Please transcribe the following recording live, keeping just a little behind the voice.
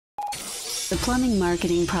The Plumbing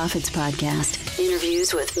Marketing Profits Podcast.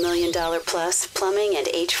 Interviews with $1 million plus plumbing and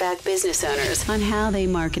HVAC business owners on how they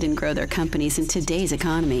market and grow their companies in today's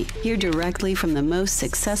economy. Hear directly from the most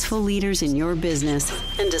successful leaders in your business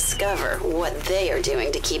and discover what they are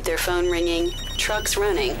doing to keep their phone ringing, trucks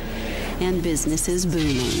running, and businesses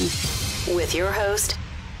booming. With your host,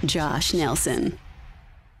 Josh Nelson.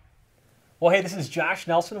 Well, hey, this is Josh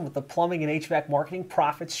Nelson with the Plumbing and HVAC Marketing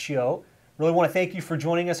Profits Show. Really want to thank you for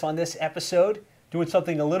joining us on this episode, doing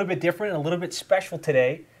something a little bit different and a little bit special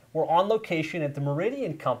today. We're on location at the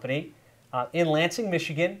Meridian Company in Lansing,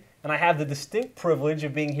 Michigan, and I have the distinct privilege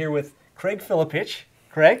of being here with Craig Filipich.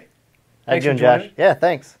 Craig? How you doing, Josh? Yeah,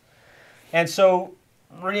 thanks. And so,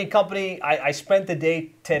 Meridian Company, I spent the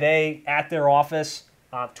day today at their office,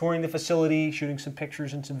 touring the facility, shooting some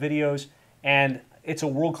pictures and some videos, and it's a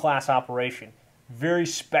world-class operation. Very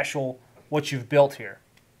special what you've built here.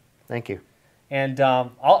 Thank you. And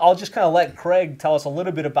I'll just kind of let Craig tell us a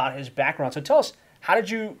little bit about his background. So tell us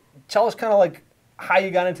kind of like how you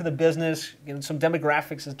got into the business, some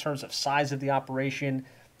demographics in terms of size of the operation,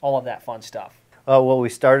 all of that fun stuff. Well, we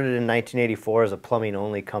started in 1984 as a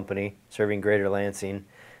plumbing-only company serving Greater Lansing.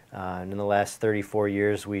 And in the last 34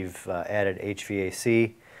 years, we've added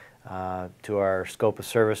HVAC to our scope of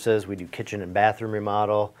services. We do kitchen and bathroom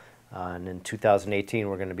remodel. And in 2018,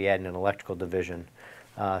 we're going to be adding an electrical division.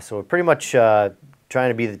 So we're pretty much trying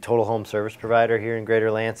to be the total home service provider here in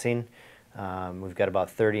Greater Lansing. We've got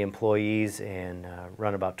about 30 employees and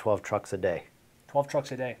run about 12 trucks a day. 12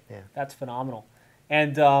 trucks a day. Yeah. That's phenomenal.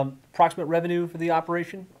 And approximate revenue for the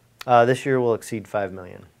operation? This year we'll exceed $5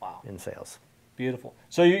 million in sales. Beautiful.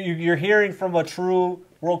 So you're hearing from a true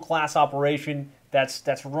world-class operation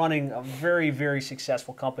that's running a very, very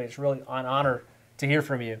successful company. It's really an honor to hear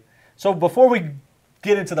from you. So before we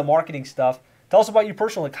get into the marketing stuff, tell us about you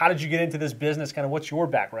personally. Like, how did you get into this business? Kind of what's your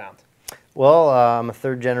background? Well, I'm a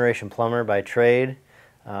third-generation plumber by trade.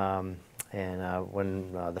 When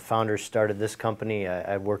the founders started this company,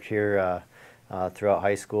 I worked here throughout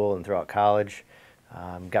high school and throughout college.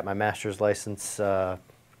 Got my master's license, I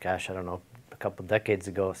don't know, a couple decades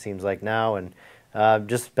ago, it seems like now. And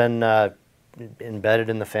just been embedded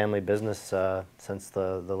in the family business since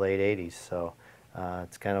the late 80s. So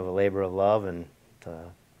it's kind of a labor of love, and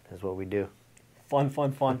is what we do.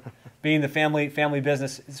 Fun. Being the family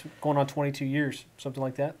business, it's going on 22 years, something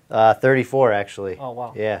like that? 34, actually. Oh,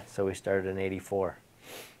 wow. Yeah, so we started in 84.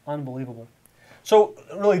 Unbelievable. So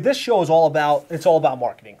really, this show is all about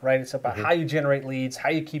marketing, right? It's about how you generate leads, how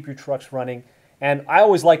you keep your trucks running. And I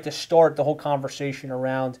always like to start the whole conversation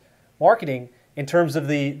around marketing in terms of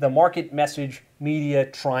the market, message, media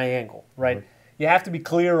triangle, right? You have to be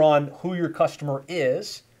clear on who your customer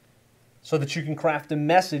is, so that you can craft a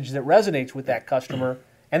message that resonates with that customer,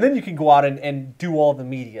 and then you can go out and do all the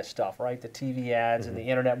media stuff, right? The TV ads and the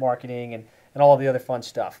internet marketing and all of the other fun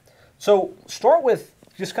stuff. So start with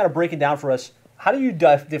just kind of breaking down for us, how do you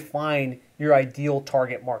define your ideal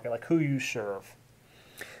target market, like who you serve?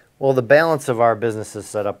 Well, the balance of our business is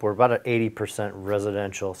set up, we're about an 80%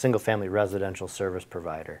 residential, single-family residential service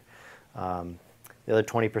provider. The other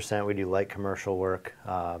 20% we do light commercial work,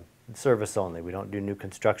 service only. We don't do new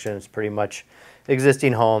construction. It's pretty much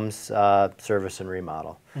existing homes, service and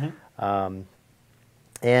remodel.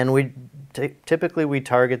 And we typically we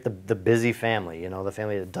target the busy family, the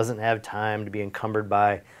family that doesn't have time to be encumbered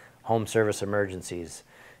by home service emergencies.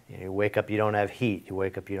 You wake up, you don't have heat. You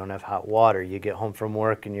wake up, you don't have hot water. You get home from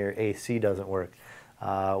work and your AC doesn't work.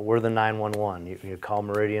 We're the 911. You call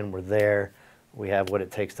Meridian, we're there. We have what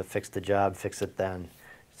it takes to fix the job, fix it then.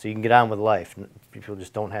 So you can get on with life. People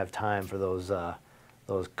just don't have time for those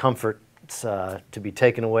comforts to be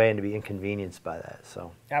taken away and to be inconvenienced by that.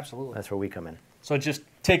 So absolutely, that's where we come in. So just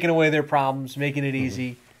taking away their problems, making it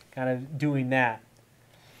easy, kind of doing that.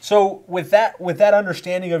 So with that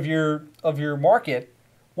understanding of your market,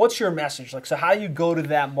 what's your message? Like, so how do you go to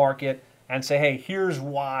that market and say, hey, here's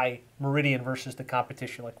why Meridian versus the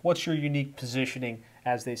competition? Like, what's your unique positioning,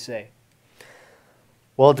 as they say?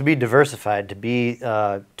 Well, to be diversified, to be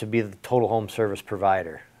the total home service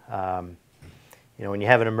provider. When you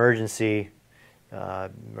have an emergency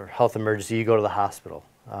or health emergency, you go to the hospital.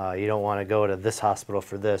 You don't want to go to this hospital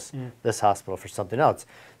for this hospital for something else.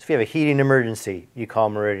 So if you have a heating emergency, you call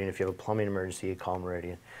Meridian. If you have a plumbing emergency, you call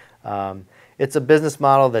Meridian. It's a business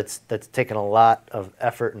model that's taken a lot of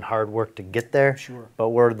effort and hard work to get there. Sure. But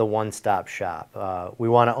we're the one-stop shop. We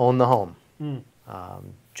want to own the home.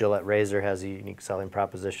 Gillette Razor has a unique selling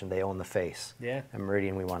proposition. They own the face. Yeah. At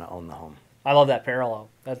Meridian, we want to own the home. I love that parallel.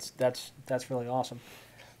 That's really awesome.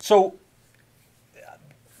 So,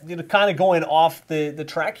 kind of going off the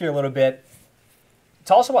track here a little bit,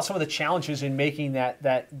 tell us about some of the challenges in making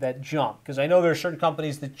that jump, because I know there are certain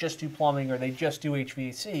companies that just do plumbing or they just do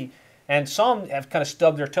HVAC, and some have kind of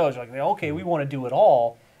stubbed their toes, like, okay, we want to do it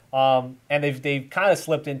all, and they've kind of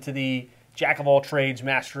slipped into the jack of all trades,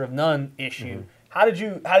 master of none issue. How did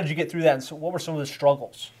you get through that, and so what were some of the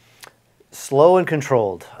struggles? Slow and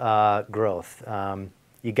controlled growth.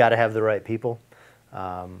 You got to have the right people.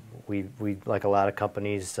 We like a lot of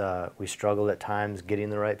companies, we struggled at times getting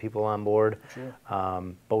the right people on board. Sure.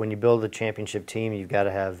 But when you build a championship team, you've got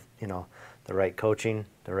to have the right coaching,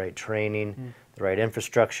 the right training, the right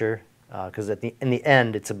infrastructure. Because in the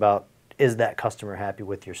end, it's about, is that customer happy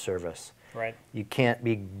with your service? Right. You can't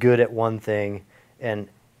be good at one thing and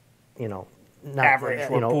not average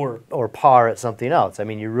or poor or par at something else. I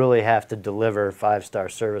mean, you really have to deliver 5-star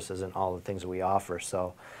services and all the things that we offer.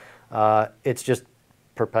 So it's just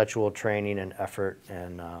perpetual training and effort,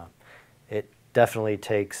 and it definitely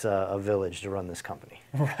takes a village to run this company.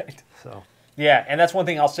 Right. So yeah, and that's one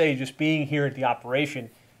thing I'll say, just being here at the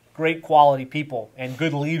operation, great quality people and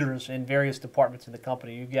good leaders in various departments in the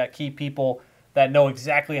company. You've got key people that know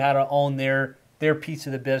exactly how to own their piece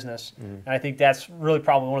of the business, and I think that's really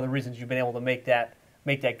probably one of the reasons you've been able to make that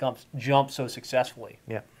jump so successfully.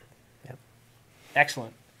 Yep. Yep.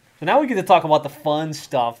 Excellent. So now we get to talk about the fun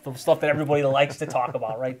stuff, the stuff that everybody likes to talk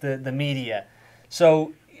about, right? The media.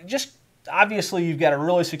 So just obviously you've got a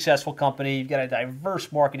really successful company, you've got a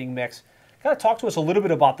diverse marketing mix. Kind of talk to us a little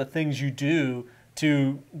bit about the things you do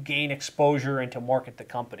to gain exposure and to market the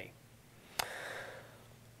company.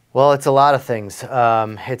 Well, it's a lot of things.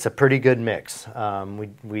 It's a pretty good mix.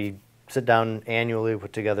 We sit down annually,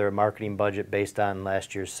 put together a marketing budget based on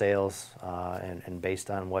last year's sales and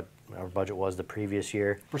based on what our budget was the previous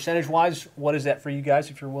year. Percentage-wise, what is that for you guys,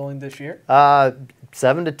 if you're willing to share?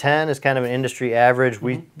 7 to 10 is kind of an industry average.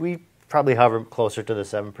 We probably hover closer to the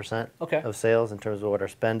 7% of sales in terms of what our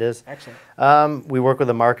spend is. Excellent. We work with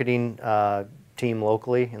a marketing team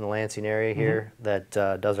locally in the Lansing area here that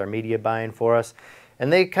does our media buying for us.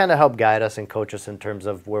 And they kind of help guide us and coach us in terms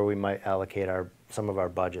of where we might allocate some of our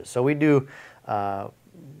budget. So we do the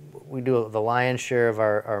lion's share of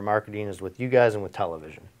our marketing is with you guys and with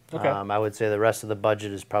television. Okay. I would say the rest of the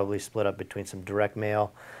budget is probably split up between some direct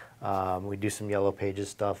mail. We do some Yellow Pages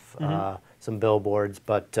stuff, some billboards,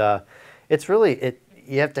 but it's really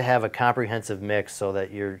you have to have a comprehensive mix so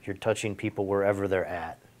that you're touching people wherever they're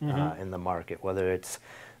at in the market, whether it's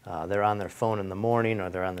they're on their phone in the morning or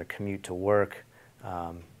they're on their commute to work.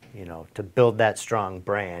 To build that strong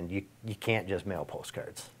brand, you can't just mail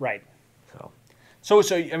postcards. Right. So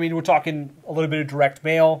I mean, we're talking a little bit of direct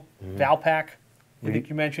mail, Valpak, I think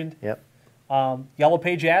you mentioned. Yep. Yellow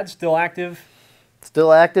Page ads, still active?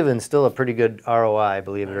 Still active and still a pretty good ROI,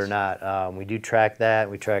 believe it or not. We do track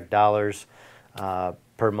that. We track dollars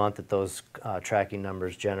per month that those tracking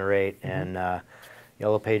numbers generate, and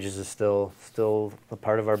Yellow Pages is still a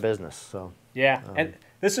part of our business. So yeah, and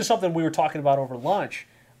this is something we were talking about over lunch.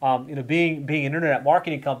 Being an internet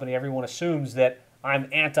marketing company, everyone assumes that I'm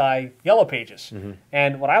anti-Yellow Pages.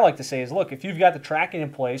 And what I like to say is, look, if you've got the tracking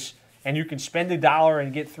in place and you can spend $1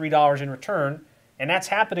 and get $3 in return, and that's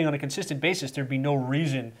happening on a consistent basis, there'd be no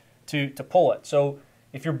reason to pull it. So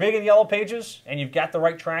if you're big in Yellow Pages and you've got the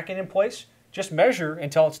right tracking in place, just measure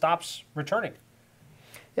until it stops returning.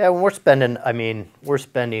 Yeah, when we're spending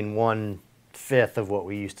 1/5 of what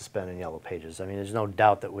we used to spend in Yellow Pages. I mean, there's no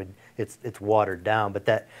doubt that it's watered down, but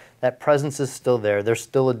that presence is still there. There's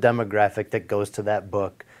still a demographic that goes to that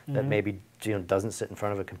book that maybe doesn't sit in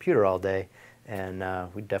front of a computer all day, and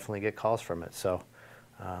we definitely get calls from it. So,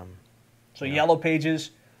 Yellow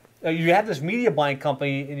Pages. You have this media buying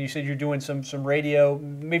company, and you said you're doing some radio,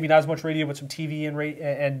 maybe not as much radio, but some TV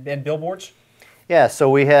and billboards. Yeah, so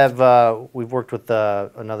we've worked with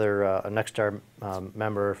another a Nexstar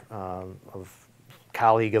member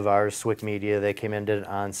colleague of ours, Swick Media. They came in, did an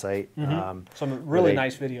on-site. Some really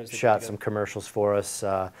nice videos. Shot some commercials for us.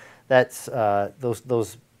 That's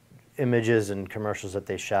those images and commercials that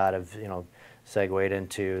they shot have segued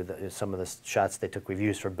into some of the shots they took. We've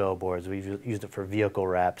used for billboards. We've used it for vehicle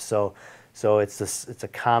wraps. So it's a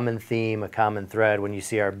common theme, a common thread. When you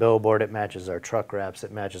see our billboard, it matches our truck wraps.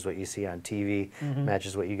 It matches what you see on TV.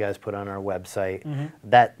 Matches what you guys put on our website.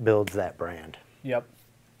 That builds that brand. Yep.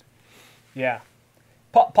 Yeah.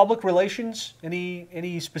 Public relations.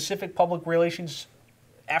 Any specific public relations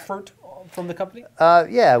effort from the company?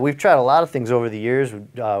 Yeah, we've tried a lot of things over the years.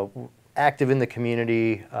 Active in the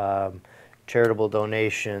community. Charitable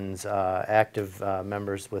donations, active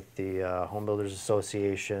members with the Home Builders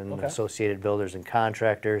Association, Associated Builders and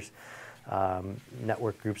Contractors,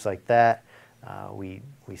 network groups like that. We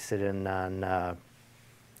sit in on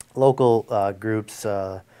local groups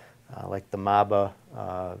like the MABA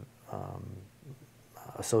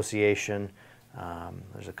Association.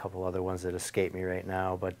 There's a couple other ones that escape me right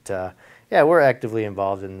now, but yeah, we're actively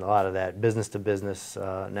involved in a lot of that business-to-business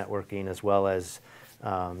networking, as well as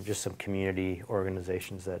just some community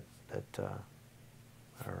organizations that are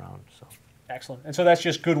around. So Excellent. And so that's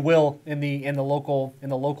just goodwill in the local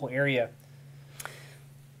area.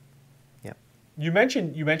 Yep. You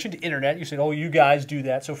mentioned internet. You said, "Oh, you guys do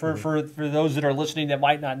that." So for those that are listening that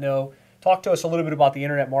might not know, talk to us a little bit about the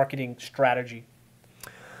internet marketing strategy.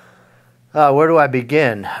 Where do I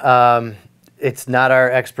begin? It's not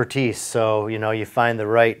our expertise, so you find the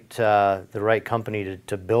right company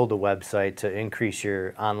to build a website, to increase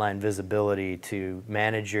your online visibility, to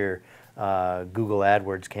manage your Google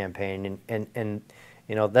AdWords campaign, and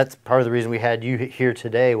that's part of the reason we had you here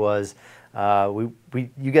today was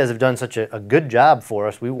you guys have done such a good job for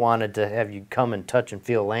us. We wanted to have you come and touch and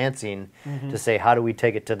feel Lansing to say, how do we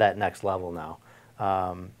take it to that next level now?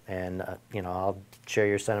 I'll share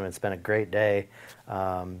your sentiment. It's been a great day,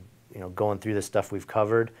 going through the stuff we've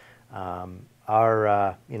covered.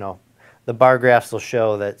 The bar graphs will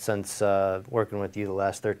show that since working with you the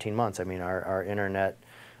last 13 months, I mean, our internet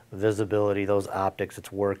visibility, those optics,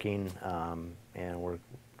 it's working, and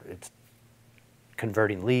it's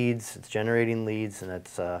converting leads, it's generating leads, and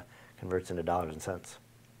it's converts into dollars and cents.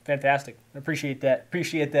 Fantastic. I appreciate that.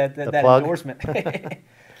 That plug. Endorsement.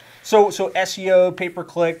 So SEO,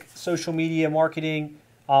 pay-per-click, social media marketing.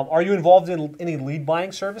 Are you involved in any lead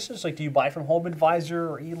buying services? Like, do you buy from Home Advisor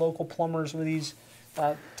or eLocal Plumbers, some of these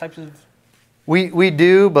types of? We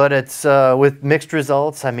do, but it's with mixed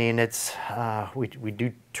results. I mean, it's we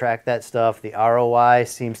do track that stuff. The ROI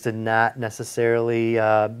seems to not necessarily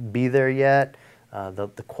be there yet.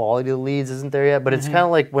 The quality of the leads isn't there yet, but it's kind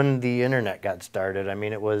of like when the internet got started. I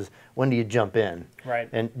mean, it was, when do you jump in? Right.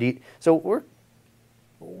 And so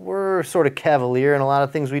we're sort of cavalier in a lot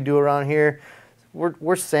of things we do around here.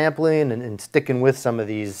 We're sampling and sticking with some of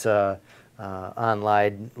these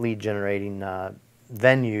online lead generating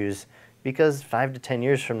venues, because 5 to 10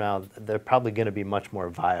 years from now, they're probably going to be much more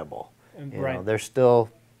viable. Right. They're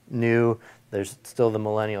still new. There's still the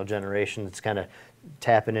millennial generation that's kind of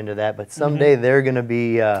tapping into that, but someday they're going to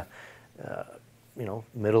be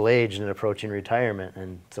middle-aged and approaching retirement,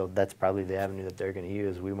 and so that's probably the avenue that they're going to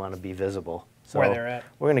use. We want to be visible. So where they're at.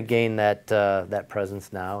 We're going to gain that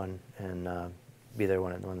presence now and be there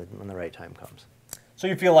when the right time comes. So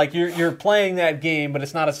you feel like you're playing that game, but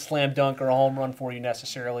it's not a slam dunk or a home run for you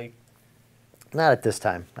necessarily. Not at this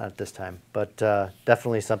time, but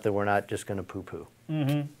definitely something we're not just going to poo-poo.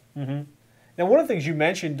 Now, one of the things you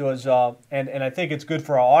mentioned was, and I think it's good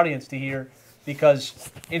for our audience to hear, because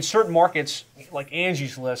in certain markets, like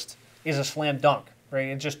Angie's List is a slam dunk, right?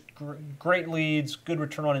 It's just great leads, good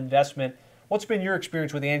return on investment. What's been your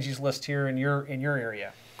experience with Angie's List here in your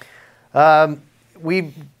area?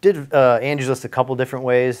 We did Angie's List a couple different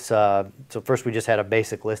ways. So first we just had a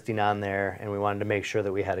basic listing on there, and we wanted to make sure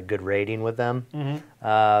that we had a good rating with them.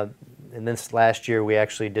 And then last year we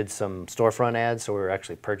actually did some storefront ads, so we were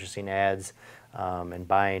actually purchasing ads and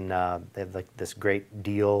buying. They have like this great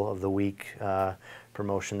deal of the week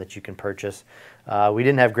promotion that you can purchase. We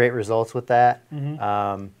didn't have great results with that,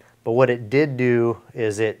 but what it did do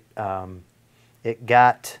is it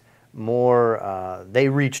got more, they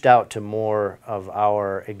reached out to more of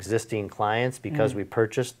our existing clients because we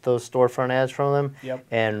purchased those storefront ads from them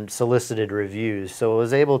and solicited reviews. So it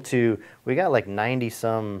was able to, we got like 90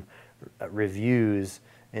 some reviews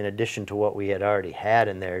in addition to what we had already had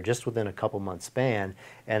in there just within a couple months span,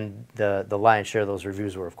 and the lion's share of those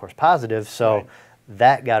reviews were of course positive, so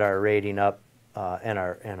that got our rating up and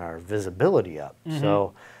our visibility up.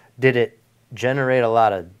 So did it generate a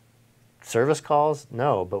lot of service calls?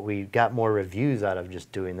 No, but we got more reviews out of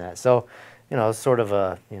just doing that. So, it's sort of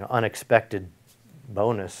a unexpected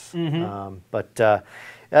bonus. But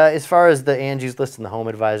as far as the Angie's List and the Home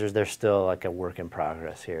Advisors, they're still like a work in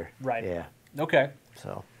progress here. Right. Yeah. Okay.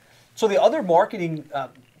 So the other marketing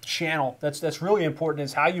channel that's really important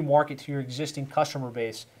is how you market to your existing customer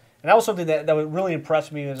base. And that was something that would really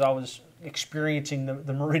impress me as I was experiencing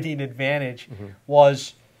the Meridian Advantage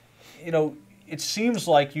was, it seems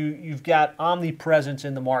like you've got omnipresence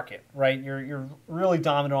in the market, right? You're really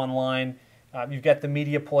dominant online. You've got the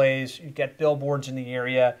media plays. You've got billboards in the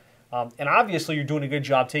area. And obviously you're doing a good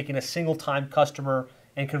job taking a single-time customer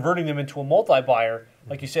and converting them into a multi-buyer,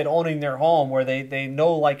 like you said, owning their home, where they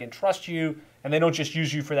know, like, and trust you, and they don't just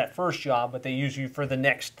use you for that first job, but they use you for the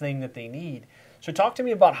next thing that they need. So talk to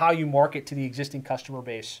me about how you market to the existing customer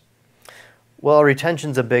base. Well,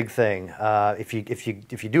 retention's a big thing. If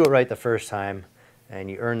you do it right the first time, and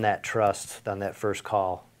you earn that trust on that first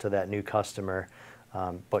call to that new customer.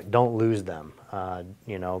 But don't lose them,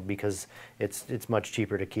 you know, because it's much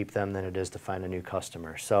cheaper to keep them than it is to find a new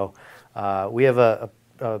customer. So we have a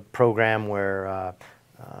program where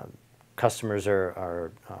customers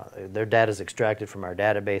their data is extracted from our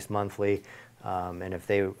database monthly, and if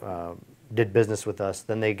they did business with us,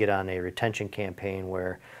 then they get on a retention campaign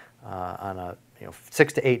where on a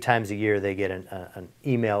 6 to 8 times a year they get an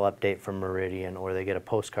email update from Meridian, or they get a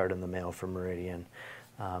postcard in the mail from Meridian.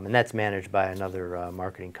 And that's managed by another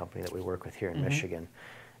marketing company that we work with here in Michigan.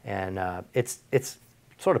 And it's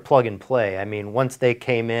sort of plug and play. I mean, once they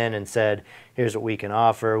came in and said, here's what we can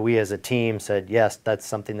offer, we as a team said, yes, that's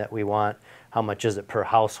something that we want. How much is it per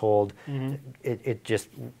household? It just,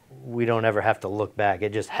 we don't ever have to look back.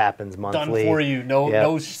 It just happens monthly. Done for you.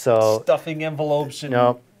 No stuffing envelopes. And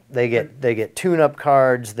no, they get tune-up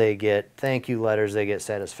cards, they get thank you letters, they get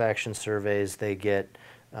satisfaction surveys, they get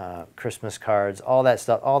Christmas cards, all that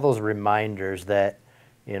stuff, all those reminders that,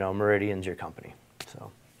 you know, Meridian's your company.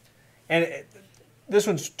 So, and this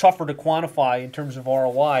one's tougher to quantify in terms of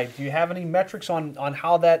ROI. Do you have any metrics on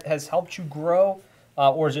how that has helped you grow,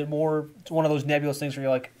 or is it more one of those nebulous things where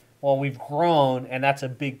you're like, well, we've grown and that's a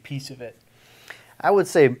big piece of it? I would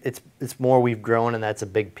say it's more we've grown and that's a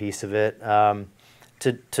big piece of it.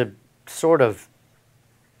 To sort of,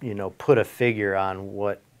 you know, put a figure on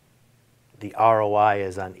what the ROI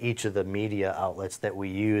is on each of the media outlets that we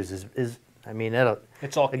use is I mean,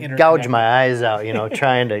 it's all gouge my eyes out, you know,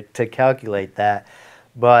 trying to calculate that.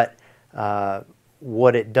 But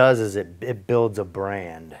what it does is it builds a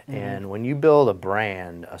brand. And when you build a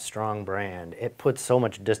brand, a strong brand, it puts so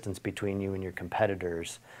much distance between you and your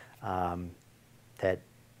competitors that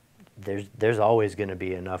there's always going to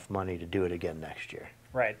be enough money to do it again next year.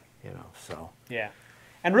 Right. You know, so. Yeah.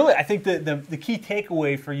 And really, I think the key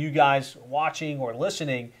takeaway for you guys watching or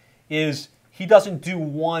listening is he doesn't do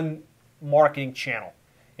one marketing channel.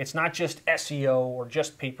 It's not just SEO or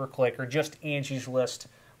just pay-per-click or just Angie's List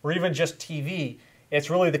or even just TV.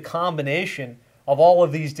 It's really the combination of all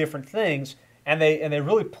of these different things, and they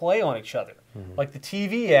really play on each other. Like the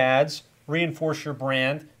TV ads reinforce your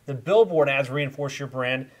brand, the billboard ads reinforce your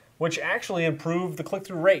brand, which actually improve the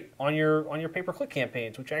click-through rate on your pay-per-click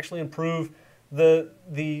campaigns, which actually improve the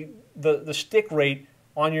stick rate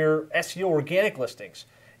on your SEO organic listings.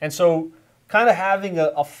 And so kind of having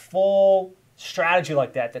a full strategy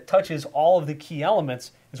like that touches all of the key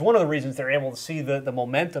elements is one of the reasons they're able to see the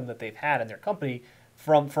momentum that they've had in their company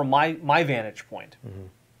from my vantage point.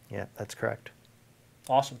 Yeah, that's correct.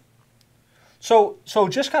 Awesome. So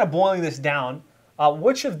just kind of boiling this down,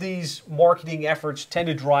 which of these marketing efforts tend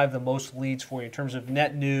to drive the most leads for you in terms of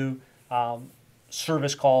net new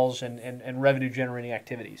service calls and revenue generating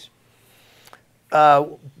activities?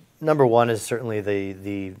 Number one is certainly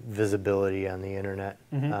the visibility on the internet.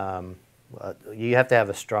 You have to have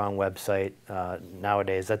a strong website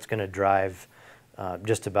nowadays. That's going to drive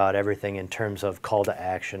just about everything in terms of call to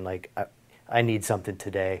action. Like, I need something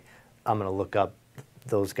today. I'm going to look up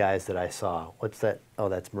those guys that I saw. What's that? Oh,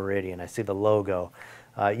 that's Meridian. I see the logo.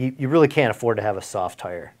 You really can't afford to have a soft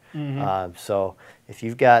tire. So if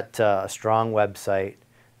you've got a strong website,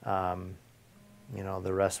 you know,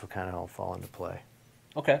 the rest will kind of all fall into play.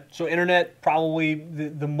 Okay, so internet, probably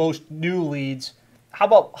the most new leads. How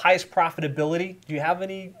about highest profitability? Do you have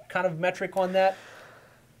any kind of metric on that?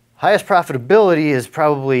 Highest profitability is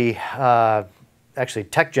probably actually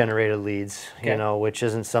tech-generated leads, you know, which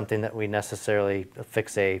isn't something that we necessarily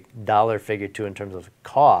fix a dollar figure to in terms of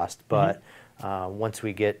cost, but once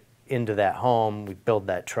we get into that home, we build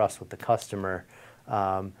that trust with the customer.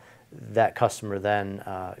 That customer then,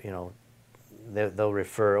 you know, they'll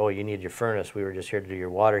refer, oh, you need your furnace. We were just here to do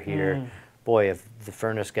your water heater. Boy, if the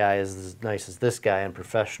furnace guy is as nice as this guy and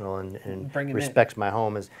professional and respects my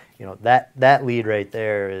home, is, you know, that lead right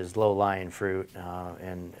there is low-lying fruit,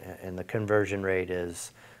 and the conversion rate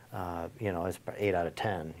is, you know, it's 8 out of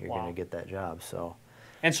 10. You're going to get that job. So.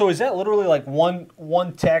 And so is that literally like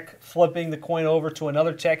one tech flipping the coin over to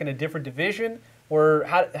another tech in a different division, or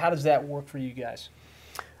how does that work for you guys?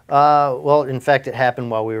 Well, in fact, it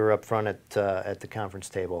happened while we were up front at the conference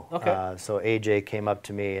table. Okay. So AJ came up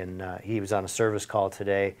to me, and he was on a service call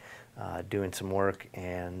today doing some work,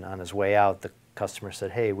 and on his way out, the customer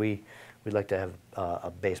said, hey, we'd like to have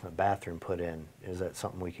a basement bathroom put in. Is that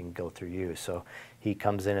something we can go through you? So he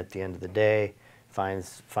comes in at the end of the day,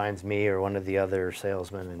 finds me or one of the other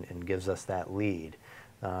salesmen and gives us that lead.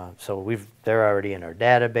 So they're already in our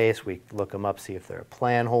database. We look them up, see if they're a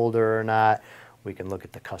plan holder or not. We can look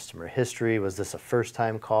at the customer history. Was this a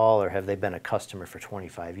first-time call, or have they been a customer for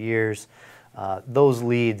 25 years? Those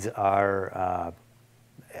leads are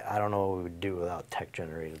I don't know what we would do without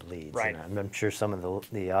tech-generated leads. Right. And I'm sure some of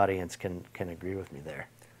the audience can agree with me there.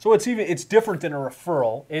 So it's different than a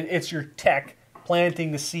referral. It's your tech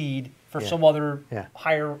planting the seed for some other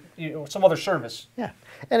higher, some other service. Yeah,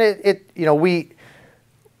 and we,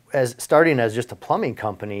 as starting as just a plumbing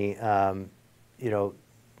company,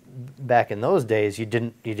 back in those days, you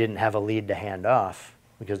didn't have a lead to hand off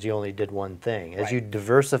because you only did one thing. As you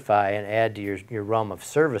diversify and add to your realm of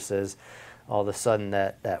services, all of a sudden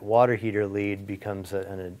that water heater lead becomes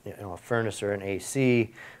a furnace or an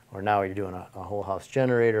AC, or now you're doing a whole house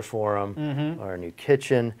generator for them, or a new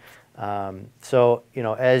kitchen. So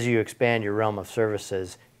as you expand your realm of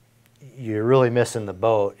services, you're really missing the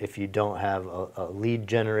boat if you don't have a lead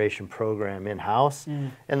generation program in-house,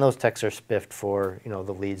 and those techs are spiffed for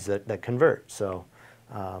the leads that convert. So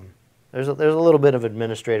there's a little bit of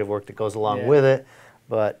administrative work that goes along with it,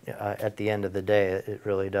 but at the end of the day, it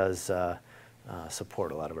really does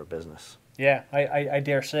support a lot of our business. Yeah, I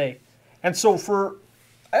dare say. And so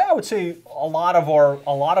I would say a lot of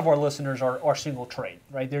our listeners are single trade,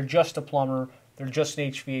 right? They're just a plumber, they're just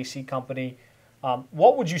an HVAC company.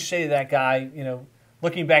 What would you say to that guy,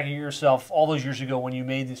 looking back at yourself all those years ago when you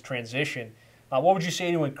made this transition? What would you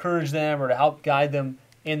say to encourage them or to help guide them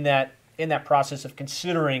in that process of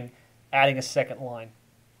considering adding a second line?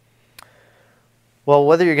 Well,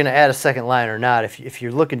 whether you're going to add a second line or not, if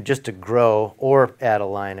you're looking just to grow or add a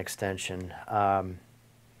line extension,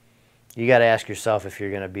 you got to ask yourself if you're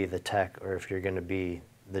going to be the tech or if you're going to be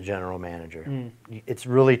the general manager. It's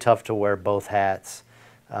really tough to wear both hats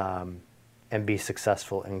and be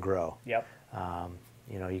successful and grow. Yep.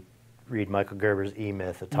 You read Michael Gerber's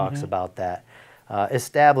E-Myth that talks about that.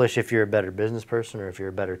 Establish if you're a better business person or if you're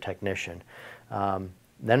a better technician.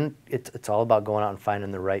 Then it's all about going out and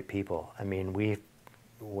finding the right people. I mean,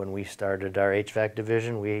 when we started our HVAC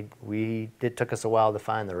division, it took us a while to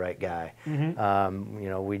find the right guy.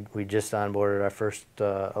 We just onboarded our first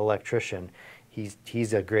electrician.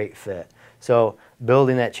 He's a great fit. So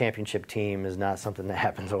building that championship team is not something that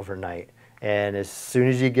happens overnight. And as soon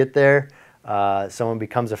as you get there, someone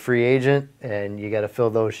becomes a free agent, and you got to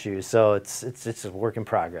fill those shoes. So it's a work in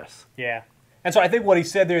progress. Yeah, and so I think what he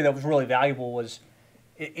said there that was really valuable was,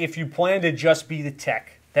 if you plan to just be the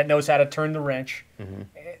tech that knows how to turn the wrench,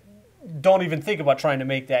 don't even think about trying to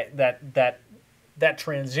make that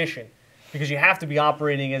transition, because you have to be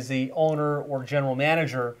operating as the owner or general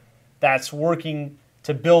manager that's working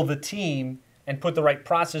to build the team and put the right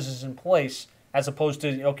processes in place, as opposed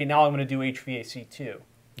to, okay, now I'm going to do HVAC too.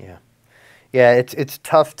 Yeah, it's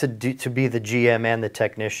tough to be the GM and the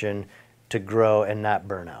technician to grow and not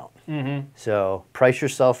burn out. So price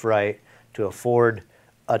yourself right to afford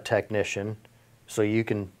a technician so you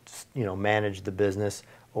can manage the business,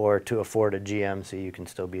 or to afford a GM so you can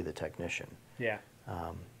still be the technician. Yeah.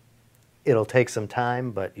 It'll take some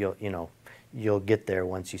time, but you'll get there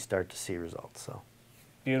once you start to see results. So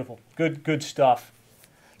beautiful. Good stuff.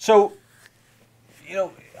 So,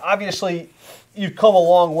 obviously you've come a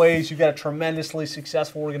long ways. You've got a tremendously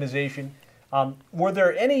successful organization. Were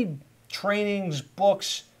there any trainings,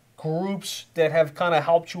 books, groups that have kind of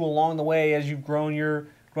helped you along the way as you've grown your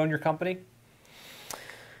company?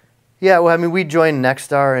 Yeah, well, I mean, we joined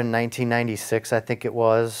Nexstar in 1996, I think it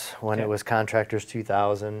was, when it was Contractors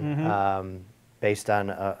 2000, based on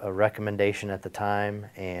a recommendation at the time,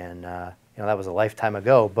 and that was a lifetime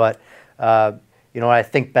ago. But I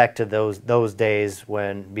think back to those days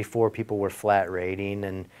before people were flat rating,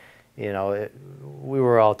 and we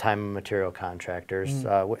were all time and material contractors,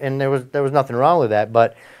 and there was nothing wrong with that.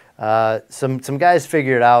 But some guys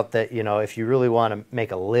figured out that if you really want to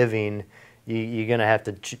make a living, you're going to have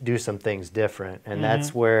to do some things different, and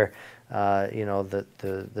that's where the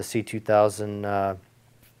C2000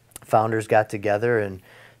 founders got together and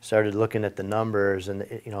started looking at the numbers,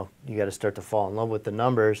 and you got to start to fall in love with the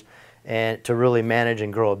numbers, and to really manage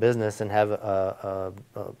and grow a business and have a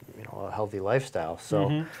healthy lifestyle.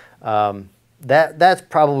 So that's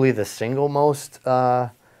probably the single most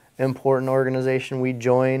important organization we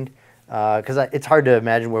joined, because it's hard to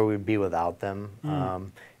imagine where we'd be without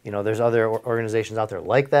them. There's other organizations out there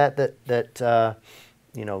like that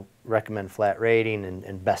recommend flat rating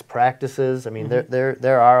and best practices. I mean,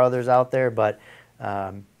 there are others out there, but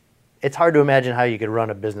it's hard to imagine how you could run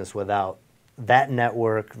a business without that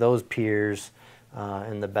network, those peers,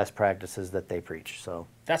 and the best practices that they preach. So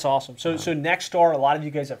that's awesome. So Nexstar, a lot of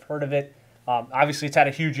you guys have heard of it. Obviously, it's had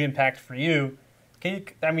a huge impact for you.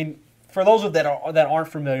 For those that aren't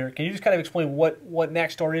familiar, can you just kind of explain what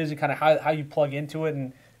Nexstar is and kind of how you plug into it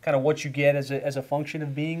and kind of what you get as a function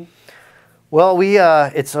of being? Well,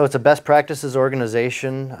 it's a best practices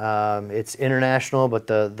organization. It's international, but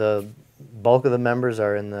the bulk of the members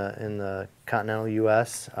are in the continental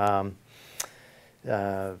U.S.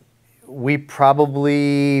 We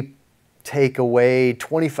probably take away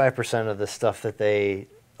 25% of the stuff that they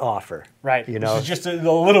offer. Right. You know, this is just a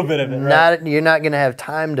little bit of it. Right? You're not going to have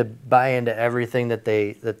time to buy into everything that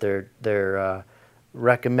they're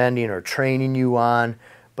recommending or training you on,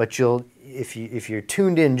 but if you're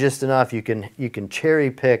tuned in just enough, you can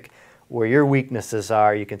cherry pick where your weaknesses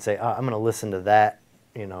are. You can say, oh, I'm going to listen to that,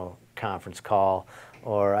 conference call,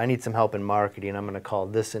 or I need some help in marketing. I'm going to call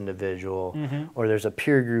this individual, or there's a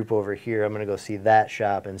peer group over here. I'm going to go see that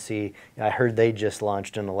shop and see. I heard they just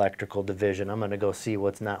launched an electrical division. I'm going to go see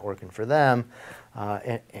what's not working for them,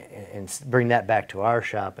 and bring that back to our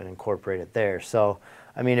shop and incorporate it there. So,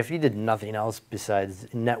 I mean, if you did nothing else besides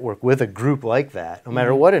network with a group like that, no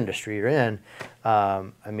matter what industry you're in,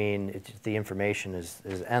 I mean, the information is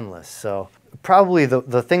endless. So, probably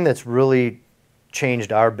the thing that's really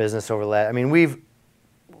changed our business over the last, I mean, we've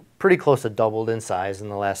pretty close to doubled in size in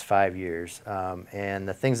the last 5 years. And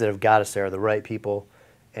the things that have got us there are the right people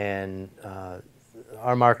and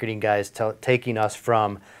our marketing guys taking us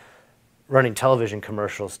from running television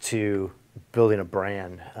commercials to building a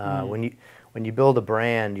brand. When you build a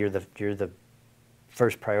brand, you're the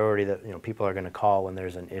first priority that people are going to call when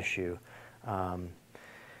there's an issue.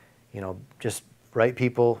 Just right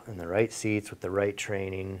people in the right seats with the right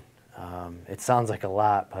training. It sounds like a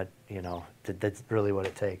lot, but that's really what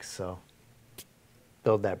it takes. So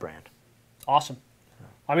build that brand. Awesome.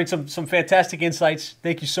 I mean, some fantastic insights.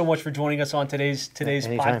 Thank you so much for joining us on today's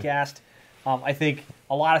Anytime. podcast. I think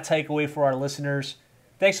a lot of takeaway for our listeners.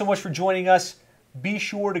 Thanks so much for joining us. Be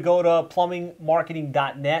sure to go to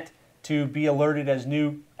plumbingmarketing.net to be alerted as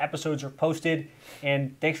new episodes are posted.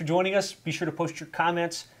 And thanks for joining us. Be sure to post your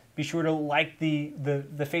comments. Be sure to like the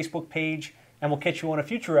Facebook page. And we'll catch you on a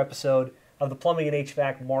future episode of the Plumbing and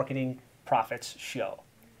HVAC Marketing Profits Show.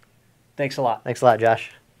 Thanks a lot. Thanks a lot,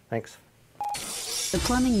 Josh. Thanks. The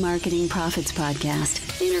Plumbing Marketing Profits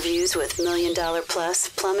Podcast. Interviews with $1 million plus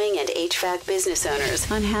plumbing and HVAC business owners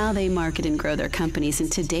on how they market and grow their companies in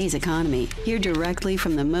today's economy. Hear directly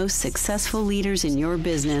from the most successful leaders in your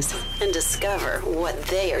business and discover what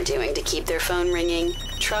they are doing to keep their phone ringing,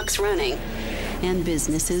 trucks running, and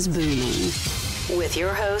businesses booming. With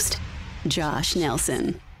your host, Josh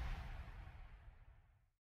Nelson.